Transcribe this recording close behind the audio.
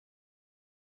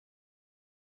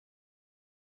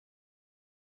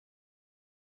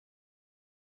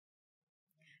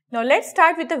Now let's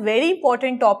start with a very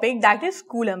important topic, that is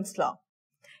Coulomb's law.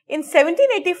 In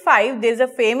 1785, there is a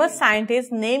famous scientist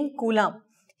named Coulomb.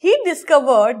 He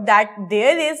discovered that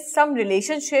there is some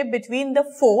relationship between the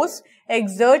force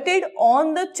exerted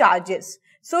on the charges.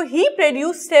 So he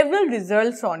produced several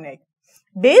results on it.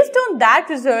 Based on that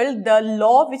result, the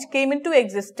law which came into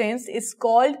existence is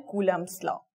called Coulomb's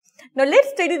law. Now let's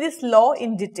study this law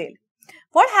in detail.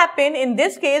 What happened in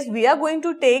this case, we are going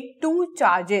to take two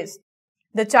charges.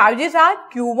 The charges are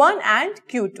Q1 and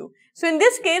Q2. So in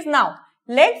this case now,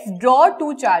 let's draw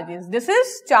two charges. This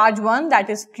is charge 1, that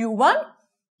is Q1.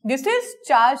 This is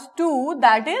charge 2,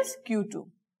 that is Q2.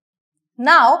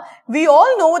 Now, we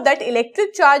all know that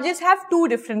electric charges have two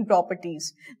different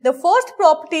properties. The first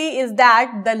property is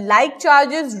that the like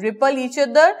charges repel each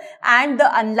other and the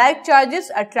unlike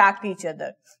charges attract each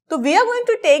other. So we are going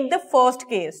to take the first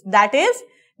case, that is,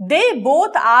 they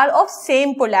both are of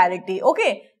same polarity.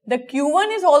 Okay, the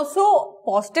Q1 is also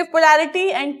positive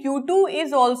polarity and Q2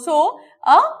 is also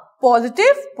a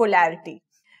positive polarity.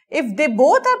 If they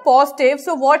both are positive,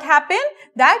 so what happens?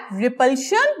 That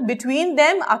repulsion between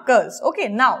them occurs. Okay,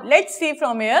 now let's see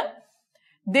from here.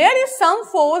 There is some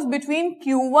force between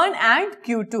Q1 and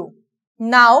Q2.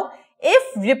 Now,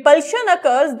 if repulsion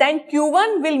occurs, then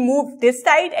Q1 will move this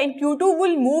side and Q2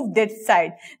 will move this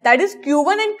side. That is,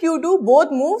 Q1 and Q2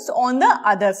 both moves on the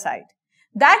other side.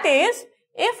 That is,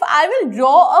 if I will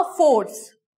draw a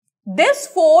force, this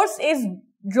force is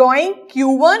drawing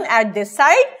Q1 at this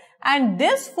side and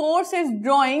this force is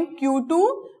drawing Q2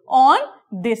 on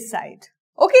this side.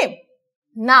 Okay.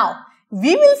 Now,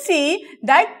 we will see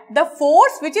that the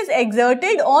force which is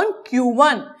exerted on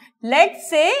Q1, let's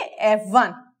say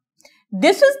F1.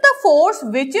 This is the force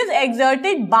which is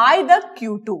exerted by the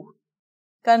Q2.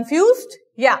 Confused?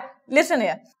 Yeah. Listen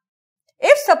here.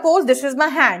 If suppose this is my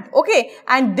hand, okay,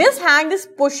 and this hand is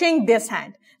pushing this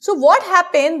hand. So what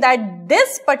happened that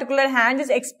this particular hand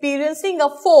is experiencing a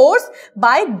force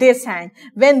by this hand.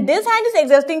 When this hand is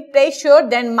exerting pressure,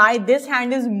 then this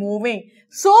hand is moving.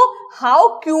 So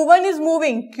how Q1 is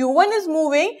moving? Q1 is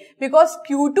moving because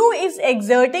Q2 is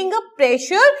exerting a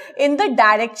pressure in the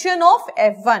direction of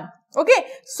F1. Okay,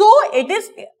 so it is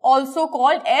also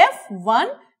called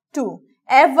F12.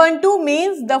 F12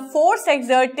 means the force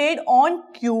exerted on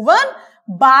Q1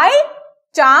 by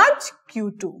charge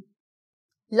Q2.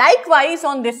 Likewise,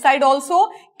 on this side also,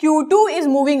 Q2 is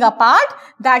moving apart,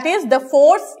 that is, the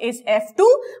force is F2,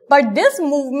 but this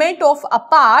movement of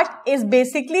apart is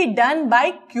basically done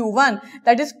by Q1.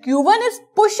 That is, Q1 is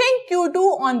pushing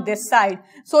Q2 on this side.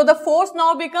 So, the force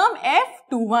now becomes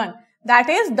F21. That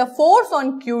is, the force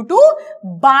on Q2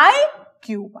 by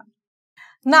Q1.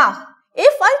 Now,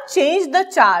 if I change the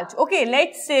charge, okay,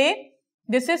 let's say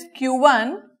this is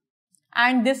Q1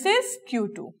 and this is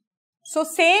Q2. So,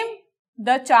 same,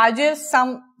 the charges,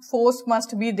 some force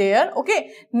must be there,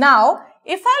 okay. Now,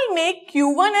 if I'll make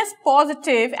Q1 as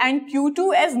positive and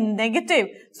Q2 as negative,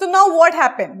 so now what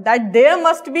happened? That there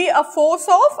must be a force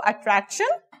of attraction.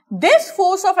 This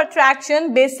force of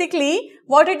attraction, basically,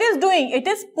 what it is doing? It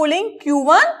is pulling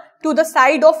Q1 to the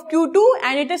side of Q2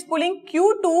 and it is pulling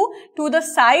Q2 to the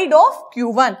side of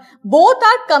Q1. Both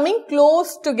are coming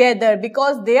close together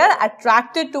because they are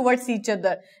attracted towards each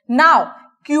other. Now,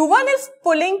 Q1 is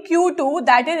pulling Q2,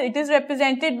 that is, it is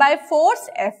represented by force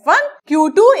F1.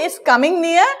 Q2 is coming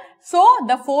near, so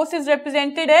the force is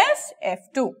represented as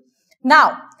F2.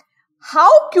 Now, how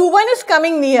Q1 is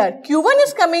coming near? Q1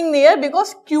 is coming near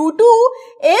because Q2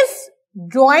 is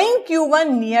drawing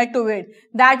Q1 near to it.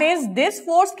 That is, this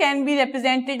force can be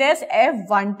represented as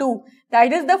F12.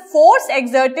 That is the force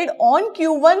exerted on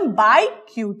Q1 by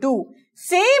Q2.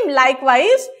 Same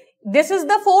likewise, this is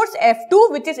the force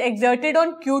F2 which is exerted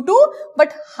on Q2,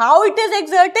 but how it is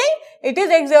exerting? It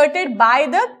is exerted by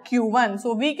the Q1.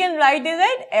 So, we can write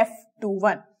it as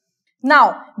F21.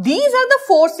 Now, these are the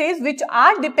forces which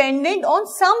are dependent on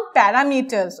some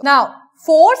parameters. Now,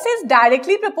 force is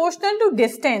directly proportional to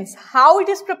distance. How it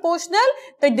is proportional?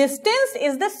 The distance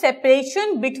is the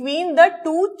separation between the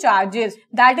two charges.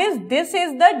 That is, this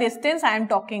is the distance I am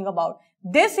talking about.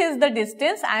 This is the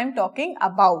distance I am talking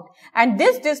about. And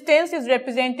this distance is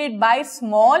represented by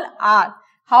small r.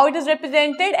 How it is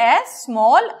represented? As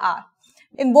small r.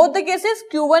 In both the cases,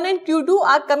 Q1 and Q2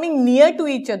 are coming near to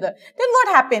each other. Then what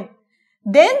happens?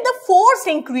 Then the force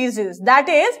increases. That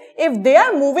is, if they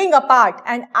are moving apart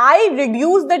and I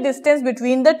reduce the distance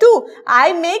between the two,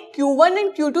 I make Q1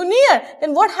 and Q2 near,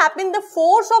 then what happens? The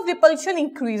force of repulsion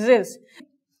increases.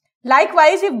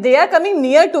 Likewise, if they are coming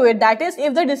near to it, that is,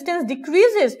 if the distance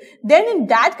decreases, then in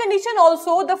that condition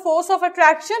also the force of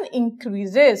attraction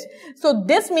increases. So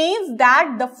this means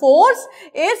that the force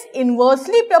is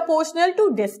inversely proportional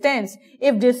to distance.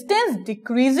 If distance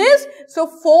decreases, so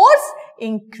force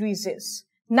increases.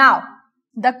 Now,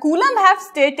 the Coulomb have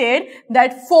stated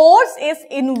that force is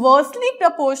inversely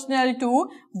proportional to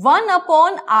 1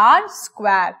 upon r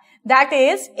square. That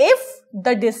is, if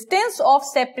the distance of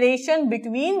separation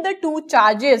between the two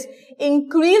charges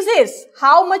increases,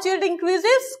 how much it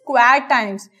increases? Square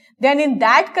times. Then in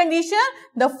that condition,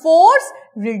 the force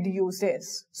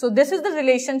reduces. So this is the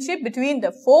relationship between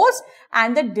the force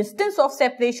and the distance of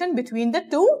separation between the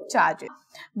two charges.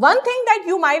 One thing that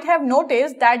you might have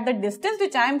noticed that the distance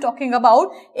which I am talking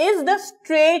about is the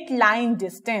straight line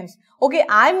distance. Okay,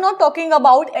 I am not talking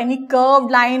about any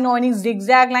curved line or any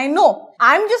zigzag line. No,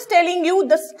 I am just telling you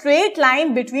the straight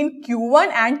line between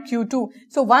Q1 and Q2.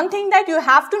 So one thing that you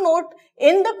have to note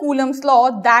in the Coulomb's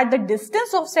law that the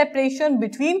distance of separation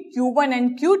between Q1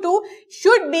 and Q2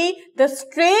 should be the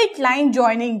straight line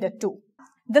joining the two.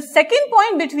 The second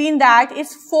point between that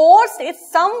is force is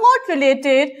somewhat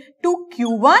related to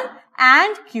Q1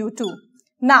 and Q2.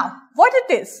 Now, what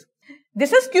it is?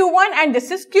 This is Q1 and this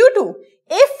is Q2.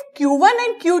 If Q1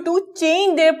 and Q2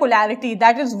 change their polarity,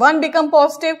 that is one become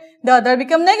positive, the other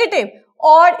become negative,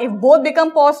 or if both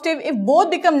become positive, if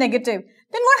both become negative,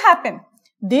 then what happens?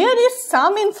 There is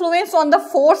some influence on the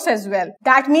force as well.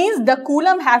 That means the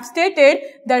Coulomb have stated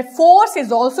that force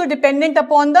is also dependent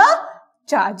upon the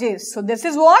charges. So this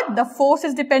is what? The force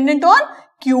is dependent on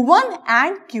Q1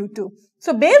 and Q2.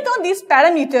 So based on these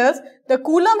parameters, the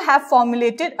Coulomb have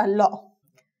formulated a law.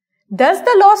 Thus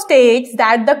the law states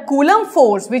that the Coulomb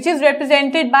force, which is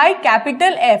represented by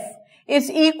capital F, is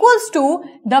equals to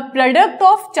the product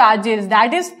of charges,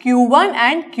 that is Q1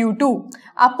 and Q2,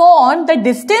 upon the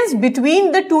distance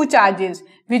between the two charges,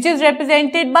 which is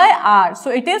represented by R. So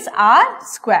it is R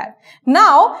square.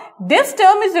 Now, this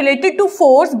term is related to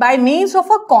force by means of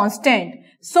a constant.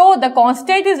 So the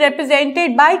constant is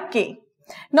represented by K.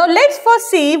 Now let's first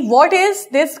see what is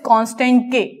this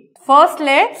constant K. First,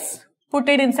 let's put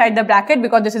it inside the bracket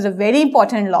because this is a very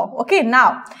important law. Okay,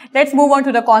 now let's move on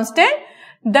to the constant.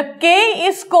 The K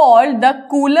is called the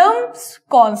Coulomb's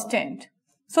constant.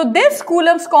 So this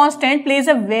Coulomb's constant plays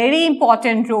a very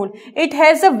important role. It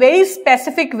has a very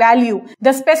specific value.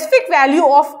 The specific value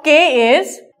of K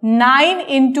is 9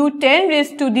 into 10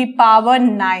 raised to the power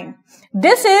 9.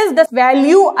 This is the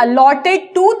value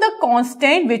allotted to the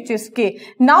constant, which is K.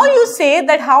 Now you say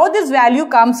that how this value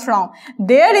comes from.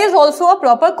 There is also a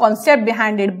proper concept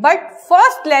behind it. But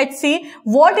first let's see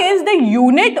what is the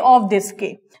unit of this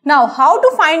K. Now, how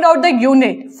to find out the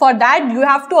unit? For that, you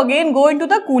have to again go into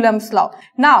the Coulomb's law.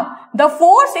 Now, the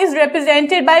force is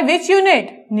represented by which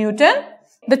unit? Newton.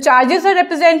 The charges are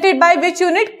represented by which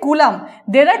unit? Coulomb.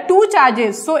 There are two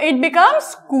charges, so it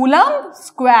becomes Coulomb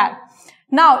square.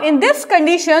 Now, in this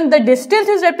condition, the distance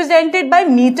is represented by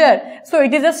meter. So,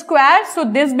 it is a square. So,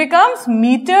 this becomes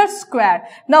meter square.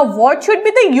 Now, what should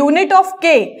be the unit of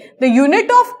K? The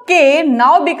unit of K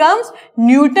now becomes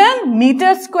Newton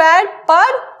meter square per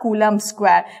Coulomb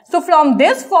square. So, from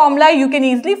this formula, you can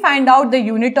easily find out the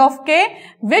unit of K,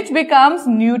 which becomes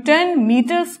Newton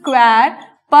meter square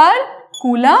per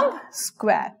Coulomb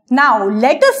square. Now,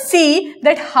 let us see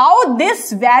that how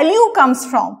this value comes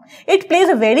from. It plays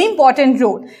a very important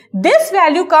role. This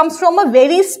value comes from a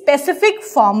very specific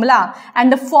formula,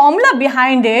 and the formula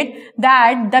behind it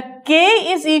that the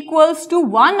K is equals to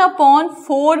 1 upon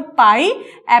 4 pi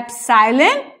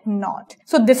epsilon naught.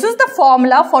 So, this is the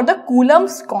formula for the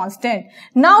Coulomb's constant.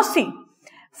 Now, see.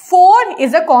 4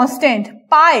 is a constant.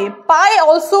 Pi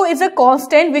also is a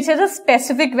constant which has a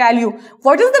specific value.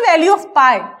 What is the value of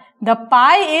pi? The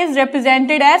pi is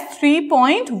represented as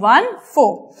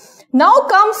 3.14. Now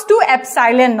comes to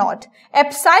epsilon naught.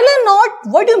 Epsilon naught,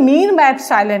 what do you mean by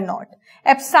epsilon naught?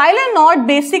 Epsilon naught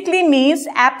basically means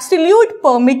absolute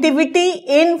permittivity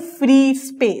in free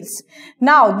space.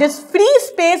 Now, this free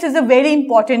space is a very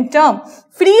important term.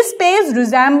 Free space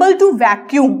resemble to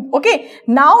vacuum. Okay.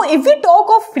 Now, if we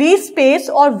talk of free space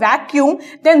or vacuum,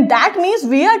 then that means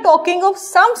we are talking of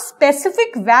some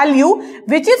specific value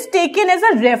which is taken as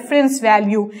a reference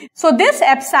value. So, this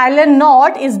epsilon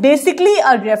naught is basically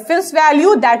a reference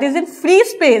value that is in free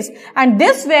space, and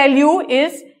this value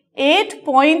is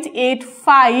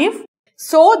 8.85.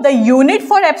 So, the unit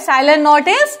for epsilon naught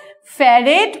is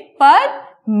farad per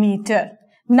meter.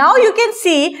 Now you can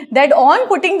see that on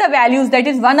putting the values, that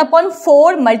is 1 upon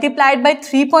 4 multiplied by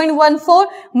 3.14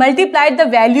 multiplied the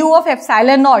value of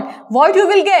epsilon naught, what you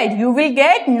will get? You will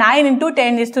get 9 into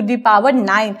 10 raised to the power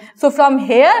 9. So from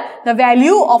here the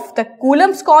value of the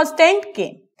Coulomb's constant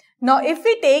came. Now if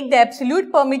we take the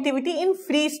absolute permittivity in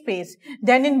free space,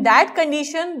 then in that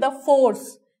condition the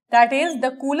force, that is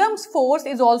the Coulomb's force,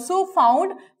 is also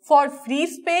found for free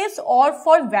space or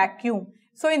for vacuum.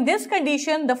 So in this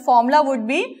condition, the formula would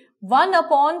be 1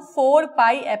 upon 4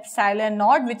 pi epsilon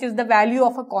naught, which is the value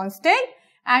of a constant,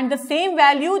 and the same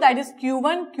value, that is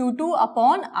Q1, Q2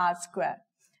 upon R square.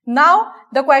 Now,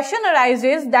 the question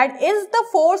arises that is the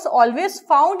force always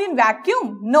found in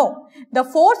vacuum? No. The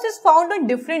force is found on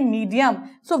different medium.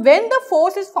 So, when the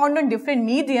force is found on different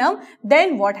medium,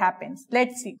 then what happens?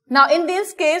 Let's see. Now, in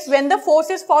this case, when the force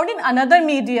is found in another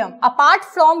medium, apart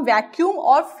from vacuum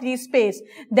or free space,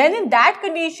 then in that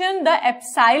condition, the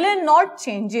epsilon naught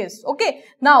changes. Okay.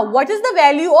 Now, what is the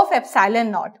value of epsilon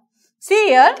naught? See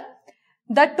here.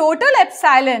 The total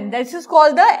epsilon, this is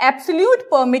called the absolute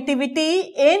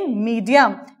permittivity in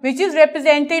medium, which is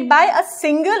represented by a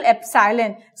single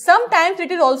epsilon. Sometimes it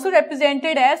is also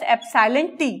represented as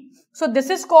epsilon t. So this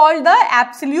is called the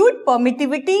absolute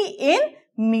permittivity in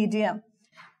medium.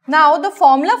 Now the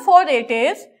formula for it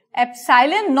is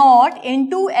epsilon naught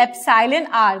into epsilon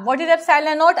r. What is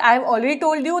epsilon naught? I have already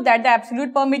told you that the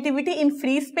absolute permittivity in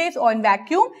free space or in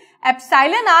vacuum.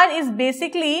 Epsilon r is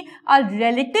basically a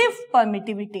relative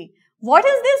permittivity. What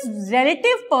is this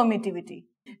relative permittivity?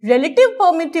 Relative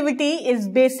permittivity is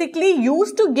basically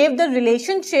used to give the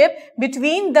relationship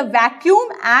between the vacuum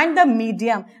and the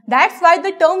medium. That's why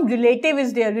the term relative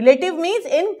is there. Relative means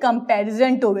in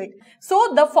comparison to it.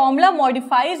 So the formula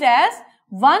modifies as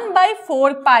 1 by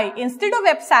 4 pi. Instead of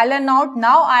epsilon naught,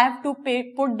 now I have to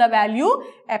put the value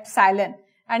epsilon.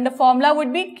 And the formula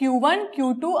would be Q1,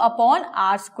 Q2 upon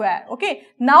R square. Okay.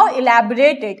 Now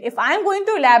elaborate it. If I am going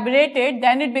to elaborate it,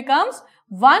 then it becomes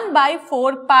 1 by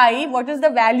 4 pi. What is the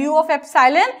value of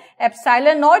epsilon?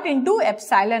 Epsilon naught into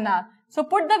epsilon r. So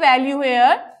put the value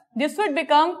here. This would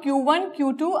become Q1,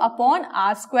 Q2 upon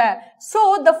R square.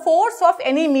 So the force of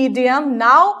any medium,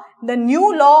 now the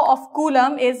new law of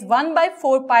Coulomb is 1 by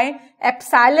 4 pi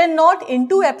epsilon naught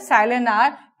into epsilon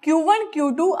r, Q1,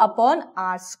 Q2 upon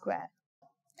R square.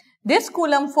 This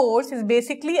Coulomb force is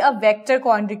basically a vector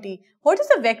quantity. What is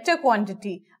a vector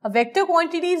quantity? A vector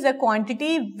quantity is a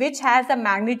quantity which has a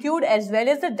magnitude as well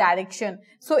as the direction.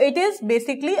 So it is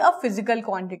basically a physical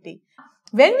quantity.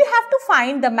 When we have to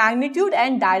find the magnitude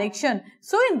and direction,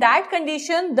 so in that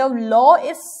condition, the law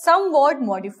is somewhat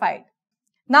modified.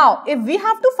 Now, if we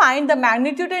have to find the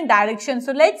magnitude and direction,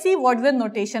 so let's see what is the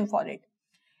notation for it.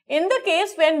 In the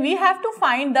case when we have to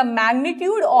find the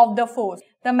magnitude of the force,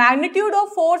 the magnitude of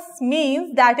force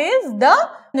means that is the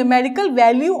numerical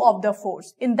value of the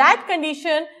force. In that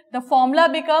condition, the formula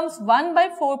becomes 1 by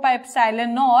 4 pi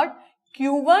epsilon naught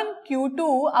Q1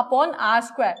 Q2 upon R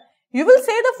square. You will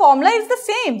say the formula is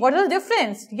the same. What is the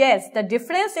difference? Yes, the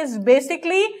difference is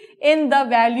basically in the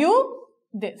value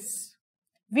this.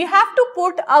 We have to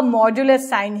put a modulus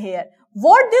sign here.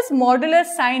 What this modulus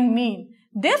sign mean?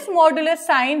 This modulus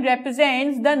sign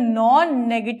represents the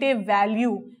non-negative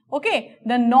value. Okay,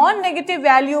 the non-negative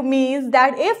value means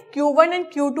that if Q1 and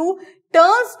Q2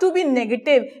 turns to be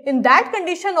negative, in that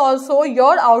condition also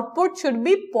your output should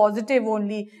be positive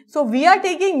only. So we are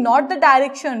taking not the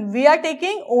direction, we are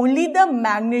taking only the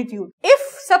magnitude.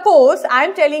 If suppose I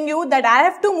am telling you that I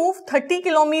have to move 30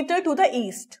 km to the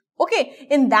east. Okay,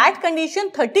 in that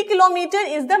condition 30 km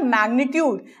is the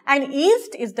magnitude and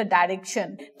east is the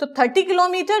direction. So 30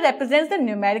 km represents the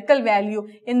numerical value.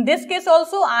 In this case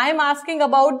also I am asking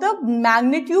about the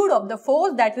magnitude of the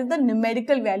force, that is the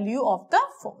numerical value of the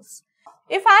force.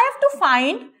 If I have to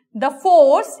find the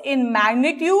force in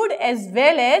magnitude as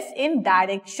well as in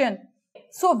direction.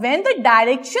 So when the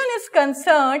direction is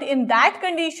concerned, in that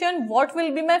condition what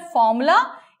will be my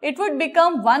formula? It would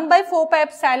become 1 by 4 pi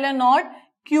epsilon naught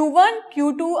Q1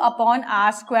 Q2 upon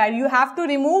R square. You have to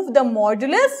remove the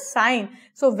modulus sign.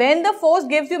 So when the force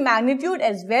gives you magnitude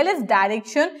as well as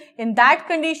direction, in that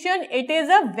condition it is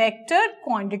a vector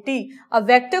quantity. A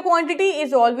vector quantity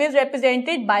is always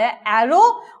represented by an arrow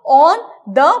on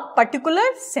the particular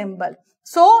symbol.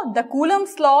 So the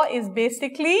Coulomb's law is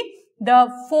basically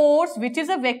the force, which is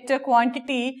a vector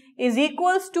quantity, is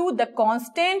equals to the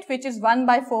constant, which is 1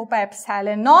 by 4 pi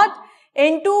epsilon naught,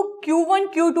 into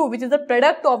Q1, Q2, which is the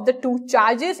product of the two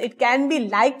charges. It can be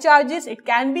like charges, it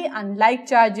can be unlike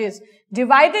charges,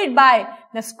 divided by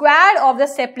the square of the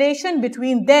separation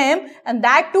between them, and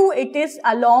that too it is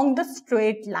along the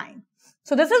straight line.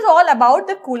 So this is all about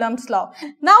the Coulomb's law.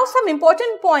 Now some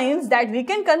important points that we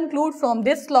can conclude from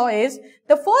this law is,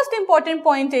 the first important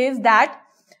point is that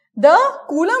the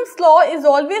Coulomb's law is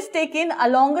always taken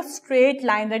along a straight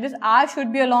line. That is, R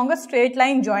should be along a straight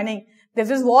line joining. This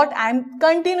is what I am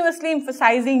continuously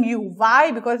emphasizing you.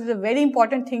 Why? Because it's a very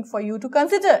important thing for you to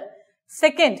consider.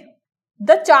 Second,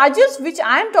 the charges which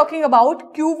I am talking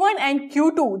about, Q1 and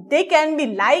Q2, they can be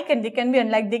like and they can be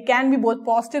unlike. They can be both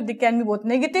positive, they can be both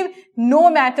negative. No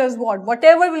matters what.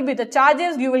 Whatever will be the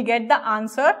charges, you will get the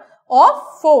answer of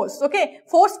force. Okay,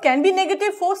 force can be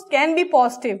negative, force can be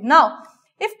positive. Now,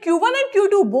 if Q1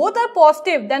 and Q2 both are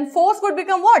positive, then force would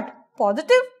become what?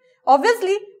 Positive.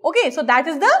 Obviously. Okay, so that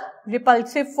is the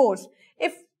repulsive force.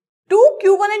 If two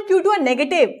Q1 and Q2 are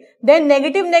negative, then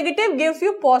negative gives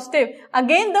you positive.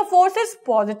 Again, the force is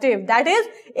positive. That is,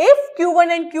 if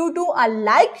Q1 and Q2 are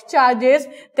like charges,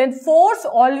 then force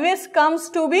always comes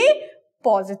to be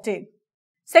positive.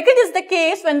 Second is the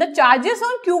case when the charges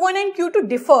on Q1 and Q2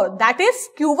 differ. That is,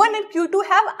 Q1 and Q2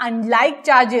 have unlike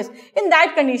charges. In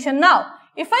that condition, now,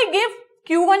 if I give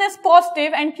Q1 as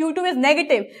positive and Q2 is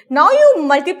negative, now you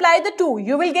multiply the two,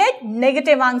 you will get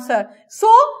negative answer.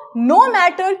 So, no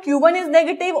matter Q1 is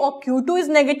negative or Q2 is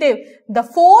negative, the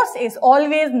force is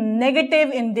always negative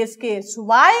in this case.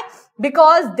 Why?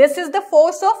 Because this is the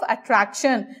force of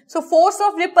attraction. So, force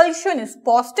of repulsion is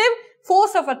positive,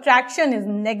 force of attraction is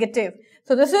negative.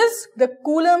 So, this is the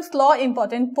Coulomb's law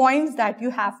important points that you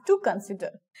have to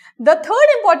consider. The third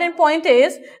important point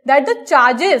is that the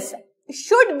charges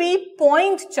should be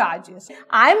point charges.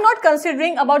 I am not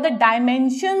considering about the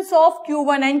dimensions of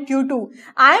Q1 and Q2.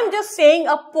 I am just saying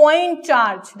a point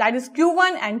charge, that is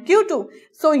Q1 and Q2.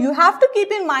 So you have to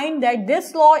keep in mind that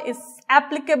this law is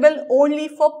applicable only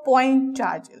for point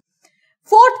charges.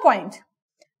 Fourth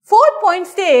point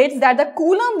states that the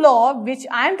Coulomb law, which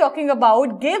I am talking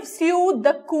about, gives you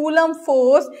the Coulomb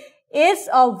force is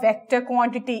a vector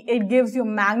quantity. It gives you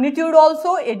magnitude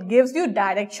also, it gives you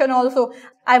direction also.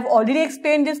 I've already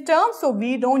explained this term, so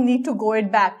we don't need to go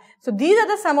it back. So these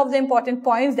are some of the important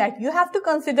points that you have to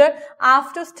consider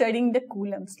after studying the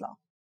Coulomb's law.